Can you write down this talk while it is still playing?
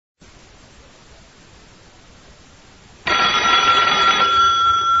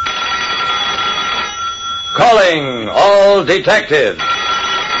All detectives.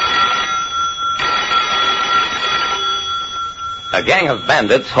 A gang of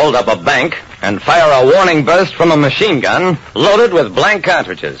bandits hold up a bank and fire a warning burst from a machine gun loaded with blank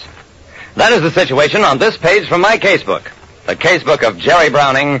cartridges. That is the situation on this page from my casebook. The casebook of Jerry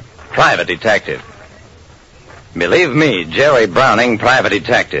Browning, private detective. Believe me, Jerry Browning, private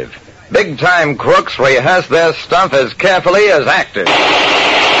detective. Big-time crooks rehearse their stuff as carefully as actors.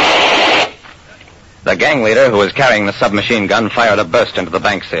 The gang leader who was carrying the submachine gun fired a burst into the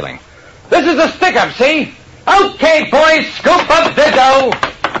bank ceiling. This is a stick-up, see? Okay, boys, scoop up the dough.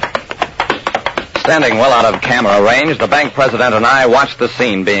 Standing well out of camera range, the bank president and I watched the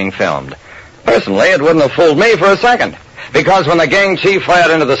scene being filmed. Personally, it wouldn't have fooled me for a second, because when the gang chief fired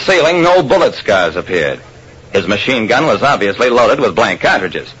into the ceiling, no bullet scars appeared. His machine gun was obviously loaded with blank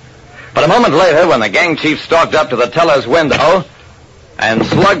cartridges. But a moment later, when the gang chief stalked up to the teller's window and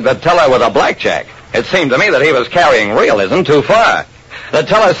slugged the teller with a blackjack, it seemed to me that he was carrying realism too far. The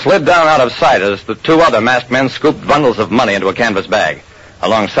teller slid down out of sight as the two other masked men scooped bundles of money into a canvas bag.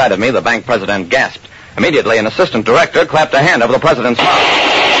 Alongside of me, the bank president gasped. Immediately, an assistant director clapped a hand over the president's mouth.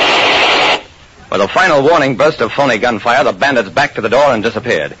 With a final warning burst of phony gunfire, the bandits backed to the door and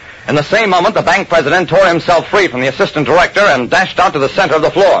disappeared. In the same moment, the bank president tore himself free from the assistant director and dashed out to the center of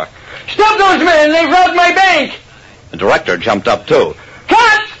the floor. Stop those men! They've robbed my bank! The director jumped up, too.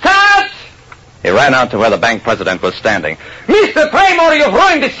 Cops! Cops! He ran out to where the bank president was standing. Mr. Primor, you've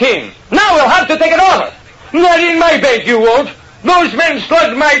ruined this scene. Now we'll have to take it over. Not in my bank, you won't. Those men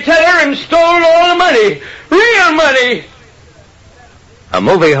slugged my teller and stole all the money. Real money. A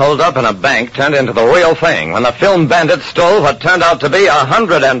movie holdup in a bank turned into the real thing when the film bandits stole what turned out to be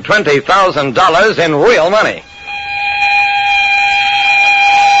 $120,000 in real money.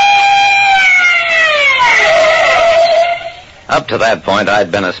 Up to that point, I'd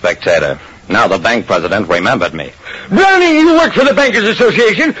been a spectator. Now the bank president remembered me. Browning, you work for the Bankers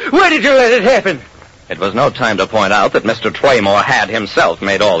Association. Why did you let it happen? It was no time to point out that Mr. Traymore had himself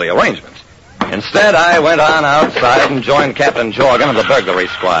made all the arrangements. Instead, I went on outside and joined Captain Jorgan of the burglary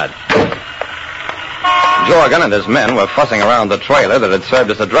squad. Jorgan and his men were fussing around the trailer that had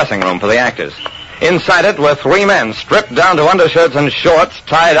served as a dressing room for the actors. Inside it were 3 men stripped down to undershirts and shorts,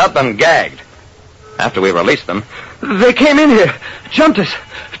 tied up and gagged. After we released them... They came in here, jumped us,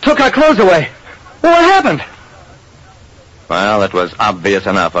 took our clothes away. What happened? Well, it was obvious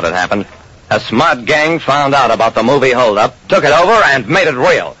enough what had happened. A smart gang found out about the movie holdup, took it over, and made it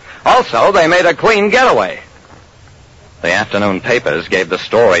real. Also, they made a clean getaway. The afternoon papers gave the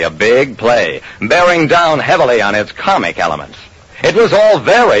story a big play, bearing down heavily on its comic elements. It was all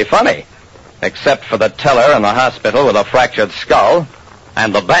very funny, except for the teller in the hospital with a fractured skull,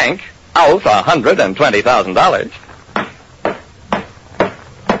 and the bank out $120,000.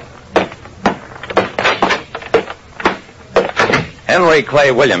 Henry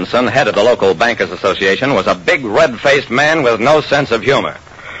Clay Williamson, head of the local Bankers Association, was a big, red-faced man with no sense of humor.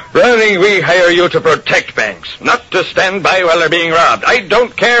 Browning, we hire you to protect banks, not to stand by while they're being robbed. I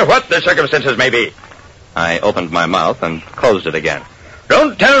don't care what the circumstances may be. I opened my mouth and closed it again.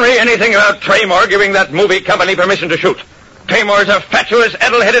 Don't tell me anything about Traymore giving that movie company permission to shoot. Traymore's a fatuous,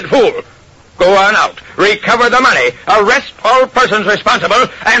 addle-headed fool. Go on out, recover the money, arrest all persons responsible,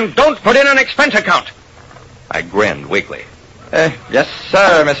 and don't put in an expense account. I grinned weakly. Yes,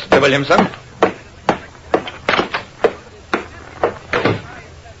 sir, Mr. Williamson.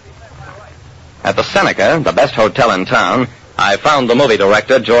 At the Seneca, the best hotel in town, I found the movie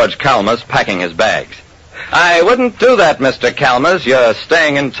director, George Kalmus, packing his bags. I wouldn't do that, Mr. Kalmus. You're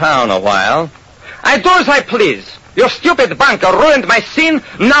staying in town a while. I do as I please. Your stupid banker ruined my scene.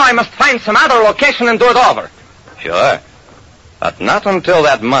 Now I must find some other location and do it over. Sure. But not until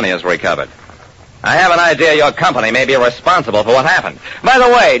that money is recovered. I have an idea your company may be responsible for what happened. By the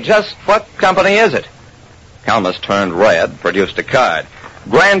way, just what company is it? Kalmus turned red, produced a card.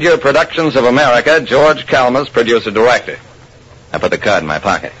 Grandeur Productions of America, George Kalmus, producer-director. I put the card in my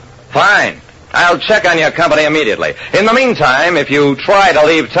pocket. Fine. I'll check on your company immediately. In the meantime, if you try to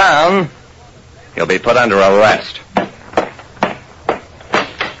leave town, you'll be put under arrest.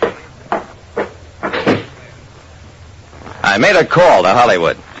 I made a call to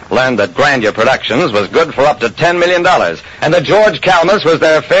Hollywood. Learned that Grandeur Productions was good for up to $10 million, and that George Kalmus was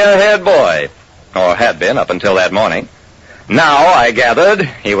their fair-haired boy, or had been up until that morning. Now, I gathered,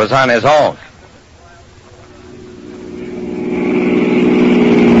 he was on his own.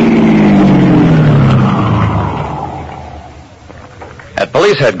 At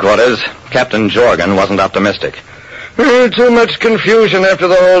police headquarters, Captain Jorgan wasn't optimistic. Too much confusion after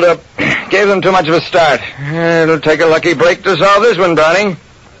the holdup. Gave them too much of a start. It'll take a lucky break to solve this one, Browning.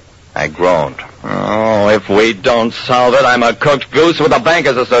 I groaned. Oh, if we don't solve it, I'm a cooked goose with the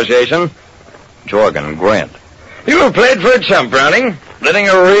Bankers Association. Jorgen grinned. You played for a chump, Browning. Letting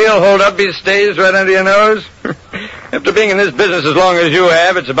a real hold-up be staged right under your nose. After being in this business as long as you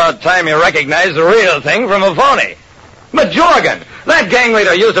have, it's about time you recognize the real thing from a phony. But Jorgen, that gang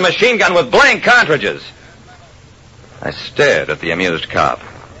leader used a machine gun with blank cartridges. I stared at the amused cop.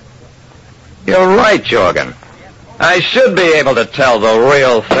 You're right, Jorgen. I should be able to tell the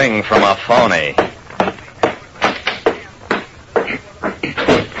real thing from a phony.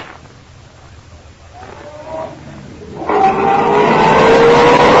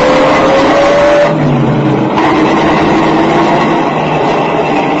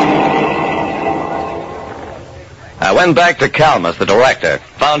 I went back to Kalmus, the director,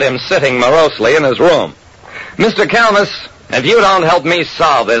 found him sitting morosely in his room. Mr. Kalmus, if you don't help me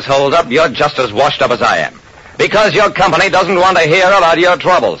solve this holdup, you're just as washed up as I am. Because your company doesn't want to hear about your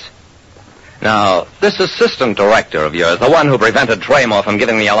troubles. Now, this assistant director of yours, the one who prevented Traymore from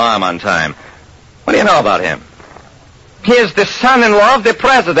giving the alarm on time, what do you know about him? He is the son-in-law of the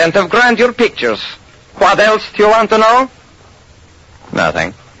president of Grandeur Pictures. What else do you want to know?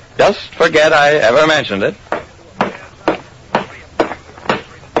 Nothing. Just forget I ever mentioned it.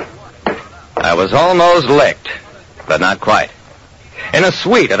 I was almost licked, but not quite. In a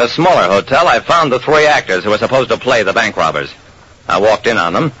suite at a smaller hotel, I found the three actors who were supposed to play the bank robbers. I walked in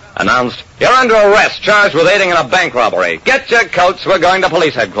on them, announced, "You're under arrest, charged with aiding in a bank robbery. Get your coats, we're going to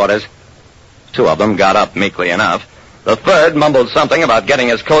police headquarters." Two of them got up meekly enough. The third mumbled something about getting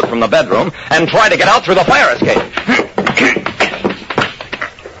his coat from the bedroom and tried to get out through the fire escape.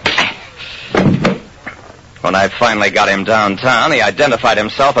 When I finally got him downtown, he identified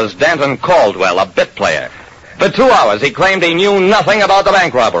himself as Danton Caldwell, a bit player. For 2 hours, he claimed he knew nothing about the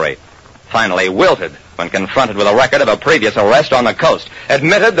bank robbery. Finally wilted when confronted with a record of a previous arrest on the coast,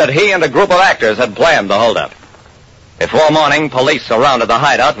 admitted that he and a group of actors had planned the holdup. Before morning, police surrounded the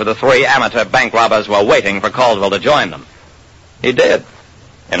hideout where the three amateur bank robbers were waiting for Caldwell to join them. He did,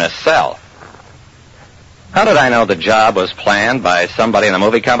 in a cell. How did I know the job was planned by somebody in the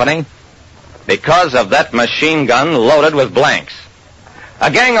movie company? Because of that machine gun loaded with blanks. A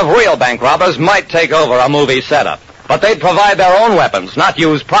gang of real bank robbers might take over a movie setup, but they'd provide their own weapons, not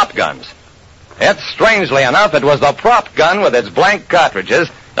use prop guns. Yet, strangely enough, it was the prop gun with its blank cartridges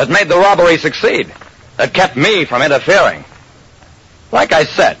that made the robbery succeed, that kept me from interfering. Like I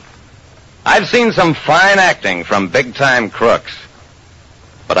said, I've seen some fine acting from big-time crooks,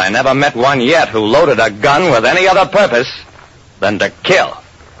 but I never met one yet who loaded a gun with any other purpose than to kill.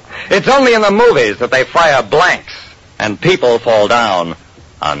 It's only in the movies that they fire blanks and people fall down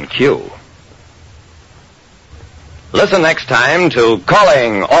on cue. Listen next time to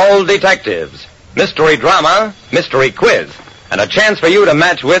Calling All Detectives, mystery drama, mystery quiz, and a chance for you to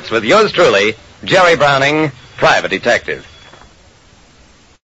match wits with yours truly, Jerry Browning, private detective.